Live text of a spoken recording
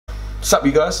Sup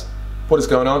you guys, what is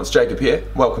going on? It's Jacob here.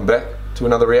 Welcome back to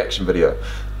another reaction video.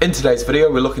 In today's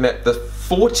video we're looking at the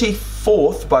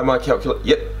 44th, by my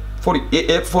calculation,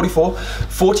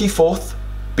 44th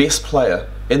best player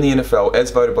in the NFL as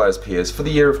voted by his peers for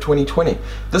the year of 2020.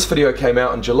 This video came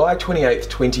out on July 28th,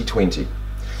 2020.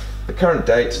 The current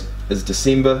date is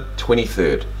December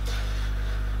 23rd.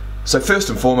 So first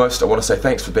and foremost, I want to say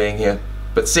thanks for being here,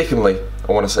 but secondly,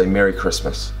 I want to say Merry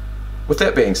Christmas. With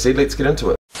that being said, let's get into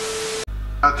it.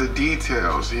 Not the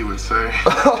details, he would say.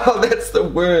 Oh, that's the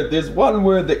word. There's one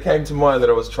word that came to mind that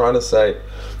I was trying to say.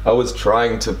 I was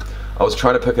trying to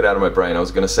pick it out of my brain. I was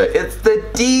going to say, it's the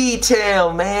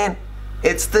detail, man.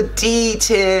 It's the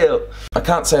detail. I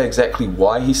can't say exactly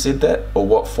why he said that or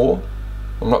what for.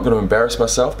 I'm not going to embarrass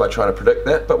myself by trying to predict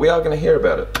that, but we are going to hear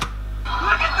about it.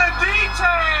 Look at the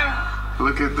detail.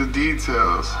 Look at the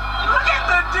details. Look at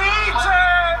the detail.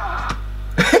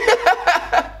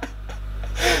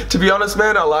 To be honest,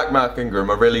 man, I like Mark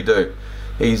Ingram, I really do.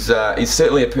 He's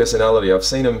certainly a personality. I've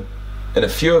seen him in a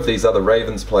few of these other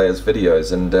Ravens players'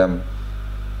 videos, and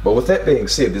well, with that being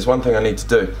said, there's one thing I need to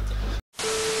do.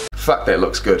 Fuck, that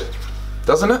looks good,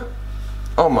 doesn't it?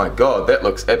 Oh my god, that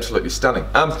looks absolutely stunning.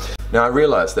 Now I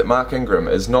realise that Mark Ingram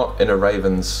is not in a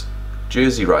Ravens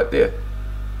jersey right there.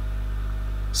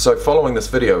 So following this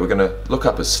video, we're going to look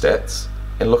up his stats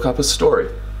and look up his story.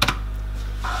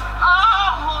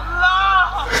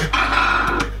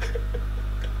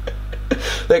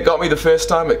 That got me the first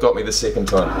time, it got me the second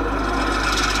time.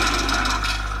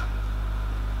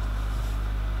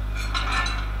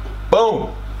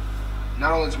 Boom!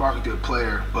 Not only is Mark a good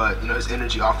player, but his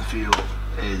energy off the field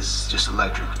is just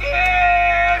electric.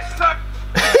 Yes!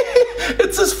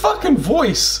 It's his fucking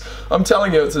voice. I'm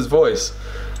telling you, it's his voice.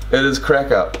 It is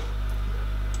crack up.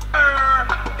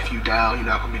 If you down, you're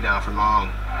not gonna be down for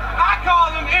long. I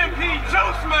call him MP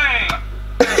Juice Man.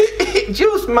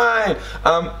 Juice Man!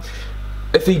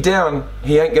 If he down,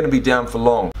 he ain't gonna be down for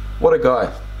long. What a guy.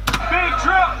 Big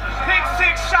truck, big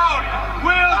six shorty.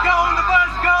 Wheels go, the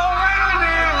bus go round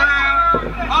and round.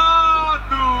 All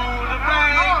through the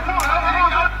bank.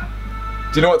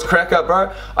 Do you know what's crack up,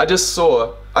 bro? I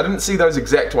didn't see those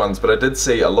exact ones, but I did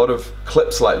see a lot of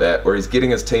clips like that where he's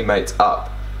getting his teammates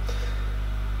up.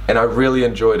 And I really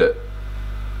enjoyed it.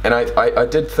 And I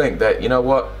did think that, you know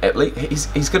what, at least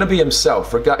he's gonna be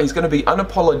himself. He's gonna be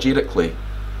unapologetically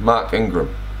Mark Ingram.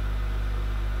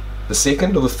 The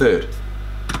second or the third?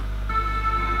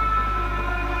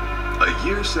 A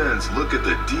year since, look at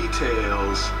the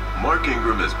details. Mark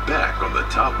Ingram is back on the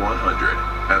top 100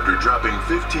 after dropping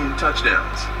 15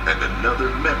 touchdowns and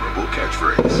another memorable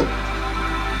catchphrase.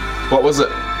 What was it?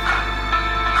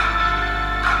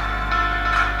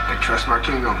 I trust Mark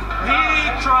Ingram.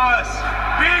 Big trust,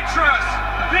 big trust,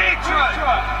 big trust,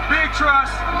 big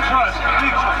trust, trust, big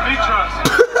trust, big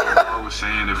trust. I was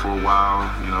saying it for a while,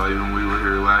 even when we were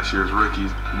here last year as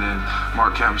rookies. And then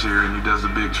Mark comes here and he does the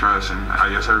big trust, and I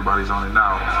guess everybody's on it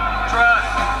now. Trust.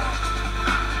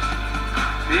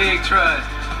 Big trust.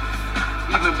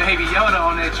 Even Baby Yoda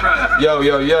on that trust. Yo,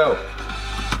 yo, yo.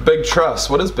 Big trust.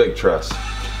 What is big trust?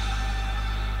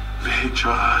 Big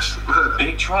trust.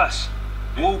 Big trust.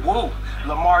 Woo woo.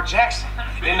 Lamar Jackson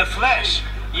in the flesh.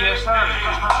 Yes, sir.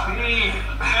 Big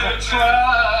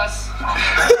trust.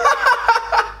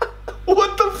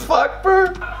 What the fuck, bro?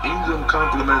 Ingram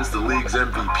compliments the league's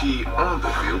MVP on the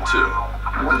field too.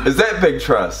 Is that big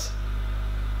trust?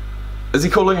 Is he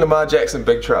calling Lamar Jackson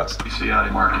big trust? You see out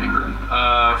of Mark Ingram.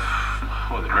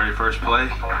 The very first play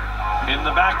in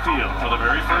the backfield for the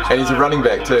very first time. And he's a running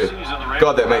back too.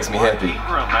 God, that makes me happy.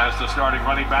 Ingram as the starting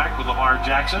running back with Lamar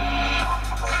Jackson.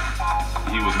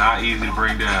 He was not easy to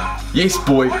bring down. Yes,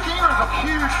 boy.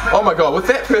 Oh my god, with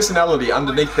that personality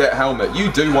underneath that helmet,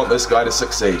 you do want this guy to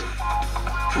succeed.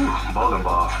 Bowling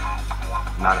ball.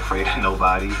 Not afraid of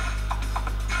nobody.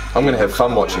 I'm gonna have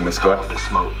fun watching this guy. The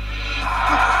smoke.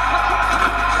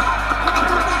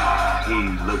 He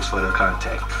looks for the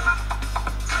contact.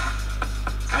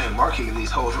 Hey, Mark kicking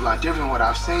these holes a lot different than what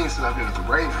I've seen since I've been with the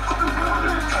Ravens.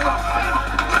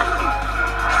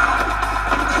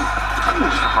 He's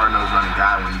a hard-nosed running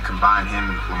guy. When you combine him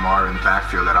and Lamar in the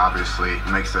backfield, that obviously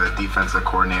makes the defensive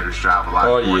coordinator's job a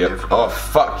lot more difficult. Oh,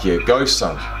 fuck yeah. Go,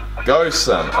 son. Go,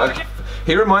 son.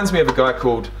 He reminds me of a guy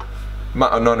called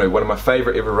one of my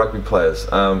favourite ever rugby players.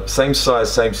 Same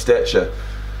size, same stature.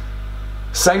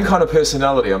 Same kind of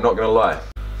personality, I'm not going to lie.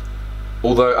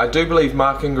 Although I do believe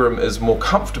Mark Ingram is more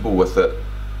comfortable with it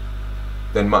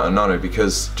than Ma'anonu,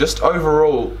 because just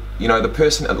overall, the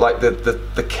person, like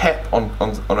the cap on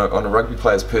a rugby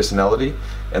player's personality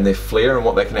and their flair and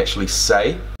what they can actually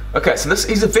say, Okay, so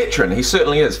he's a veteran. He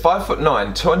certainly is.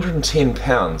 5'9", 210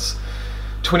 pounds.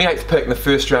 28th pick in the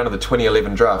first round of the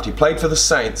 2011 draft. He played for the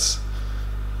Saints.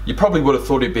 You probably would have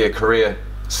thought he'd be a career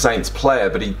Saints player,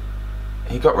 but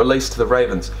he got released to the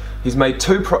Ravens. He's made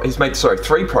 3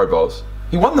 Pro Bowls.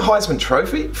 He won the Heisman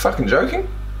Trophy? Fucking joking?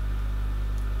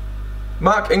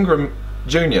 Mark Ingram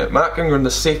Jr., Mark Ingram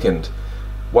II,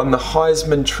 won the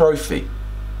Heisman Trophy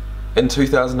in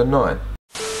 2009.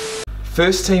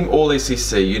 First team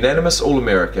All-SEC, unanimous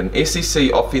All-American,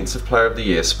 SEC Offensive Player of the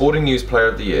Year, Sporting News Player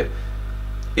of the Year,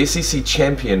 SEC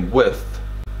champion with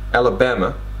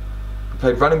Alabama. He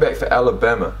played running back for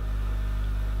Alabama.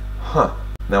 Huh.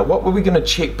 Now what were we going to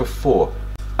check before?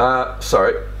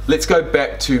 Let's go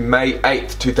back to May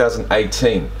 8th,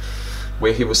 2018,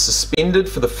 where he was suspended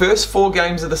for the first 4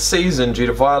 games of the season due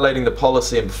to violating the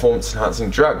policy and performance-enhancing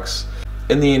drugs.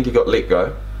 In the end, he got let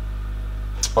go.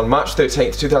 On March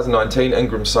 13th, 2019,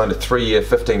 Ingram signed a 3-year,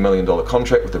 $15 million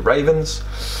contract with the Ravens.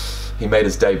 He made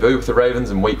his debut with the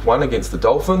Ravens in Week 1 against the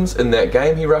Dolphins. In that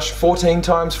game, he rushed 14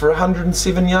 times for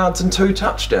 107 yards and 2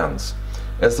 touchdowns,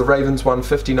 as the Ravens won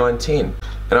 59-10.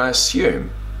 And I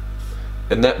assume,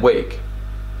 in that week,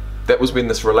 that was when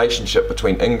this relationship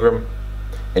between Ingram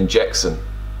and Jackson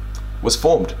was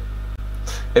formed.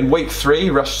 In Week 3, he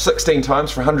rushed 16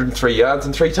 times for 103 yards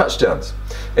and 3 touchdowns.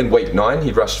 In Week 9,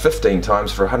 he rushed 15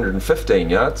 times for 115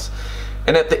 yards.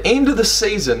 And at the end of the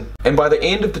season, and by the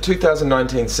end of the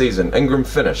 2019 season, Ingram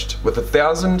finished with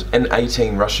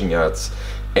 1,018 rushing yards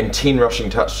and 10 rushing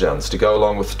touchdowns to go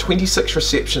along with 26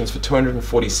 receptions for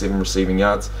 247 receiving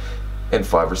yards and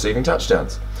 5 receiving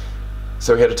touchdowns.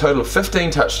 So he had a total of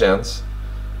 15 touchdowns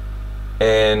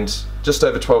and just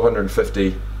over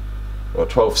 1,250 or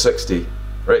 1,260,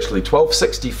 or actually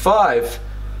 1,265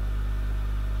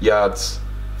 yards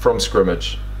from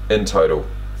scrimmage in total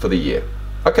for the year.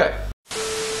 Okay.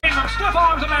 Stiff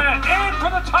arms a man in for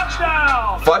the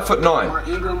touchdown. 5'9". Mark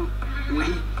Ingram, when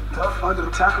he ducked under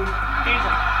the tackle,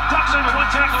 Ingram ducks into one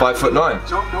tackle. 5'9".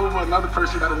 jumped over another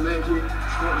person, got a leg hit,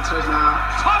 scored a touchdown.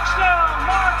 Touchdown,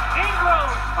 Mark Ingram.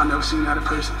 I never seen that in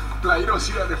person. Like, you don't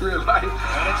see that in real life.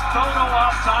 And it's photo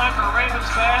op time for Ravens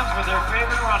fans with their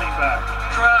favorite running back.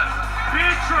 Trust.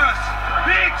 Big trust.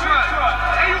 Big trust.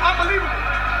 Hey, you unbelievable.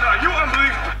 No, you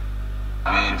unbelievable.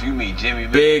 Man, if you meet Jimmy,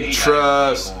 Big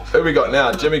trust. Who we got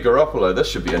now? Jimmy Garoppolo. This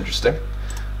should be interesting.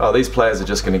 Oh, these players are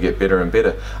just going to get better and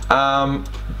better.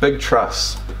 Big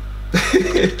trust.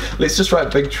 Let's just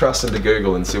write big trust into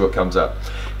Google and see what comes up.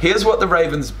 Here's what the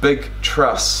Ravens' big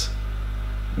trust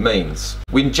means.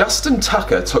 When Justin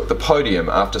Tucker took the podium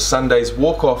after Sunday's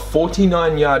walk-off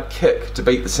 49-yard kick to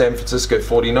beat the San Francisco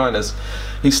 49ers,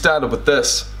 he started with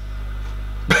this.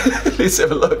 Let's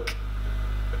have a look.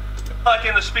 Like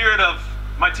in the spirit of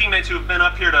my teammates who have been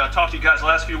up here to talk to you guys the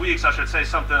last few weeks, I should say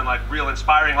something like real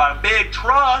inspiring, like big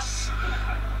trust,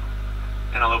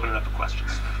 and I'll open it up for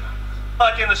questions.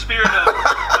 Like in the spirit of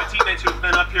my teammates who have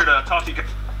been up here to talk to you guys.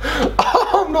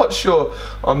 I'm not sure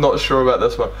about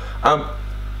this one.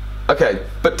 Okay,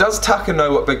 but does Tucker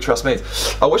know what big trust means?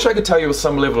 I wish I could tell you with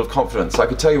some level of confidence. I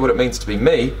could tell you what it means to be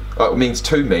me, or it means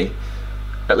to me,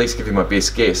 at least give you my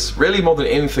best guess. Really, more than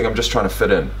anything, I'm just trying to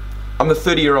fit in. I'm the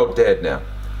 30-year-old dad now.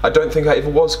 I don't think I ever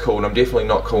was cool, and I'm definitely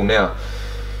not cool now.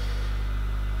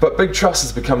 But big trust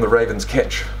has become the Ravens'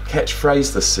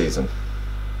 catchphrase this season.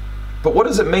 But what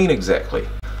does it mean exactly?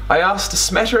 I asked a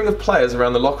smattering of players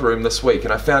around the locker room this week,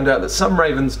 and I found out that some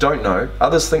Ravens don't know,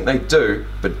 others think they do,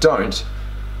 but don't,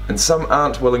 and some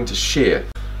aren't willing to share.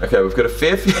 Okay, we've got a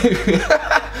fair few...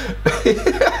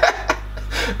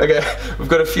 Okay, we've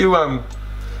got a few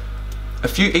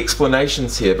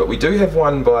explanations here, but we do have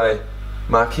one by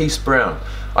Marquise Brown.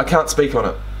 I can't speak on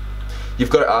it. You've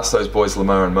got to ask those boys,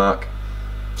 Lamar and Mark.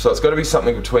 So it's got to be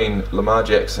something between Lamar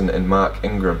Jackson and Mark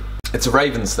Ingram. It's a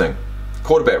Ravens thing.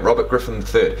 Quarterback, Robert Griffin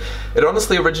III. It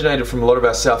honestly originated from a lot of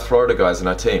our South Florida guys in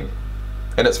our team.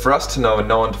 And it's for us to know and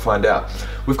no one to find out.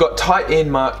 We've got tight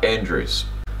end Mark Andrews.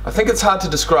 I think it's hard to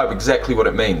describe exactly what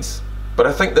it means. But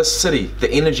I think this city, the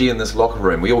energy in this locker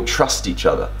room, we all trust each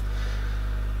other.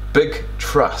 Big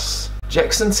trust.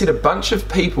 Jackson said a bunch of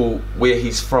people where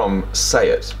he's from say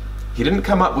it. He didn't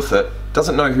come up with it,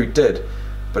 doesn't know who did,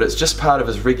 but it's just part of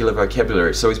his regular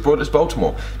vocabulary, so he's brought it to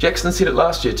Baltimore. Jackson said it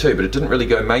last year too, but it didn't really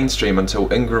go mainstream until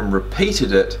Ingram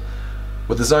repeated it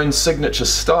with his own signature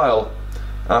style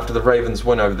after the Ravens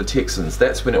win over the Texans.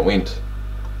 That's when it went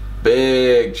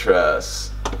big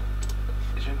trust.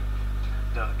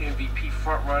 The MVP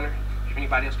front runner. If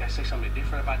anybody else got to say something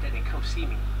different about that, then come see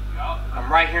me. I'm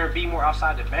right here in B-More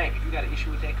outside the bank. If you got an issue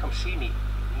with that, come see me.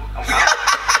 I'm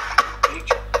big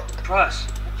trust.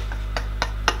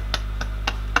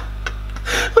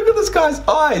 Look at this guy's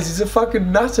eyes. He's a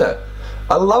fucking nutter.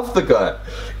 I love the guy.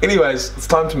 Anyways, it's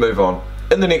time to move on.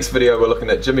 In the next video, we're looking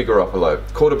at Jimmy Garoppolo,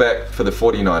 quarterback for the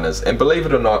 49ers. And believe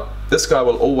it or not, this guy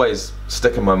will always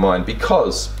stick in my mind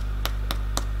because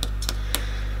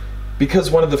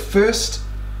one of the first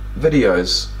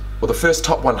videos, or the first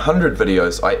top 100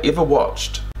 videos I ever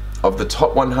watched of the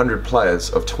top 100 players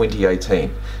of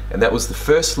 2018, and that was the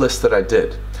first list that I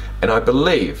did. And I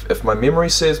believe, if my memory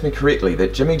serves me correctly,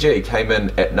 that Jimmy G came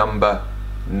in at number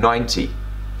 90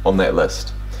 on that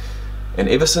list. And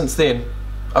ever since then,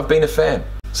 I've been a fan.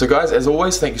 So guys, as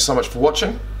always, thank you so much for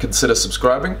watching. Consider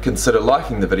subscribing, consider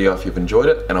liking the video if you've enjoyed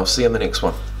it, and I'll see you in the next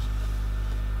one.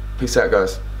 Peace out,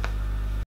 guys.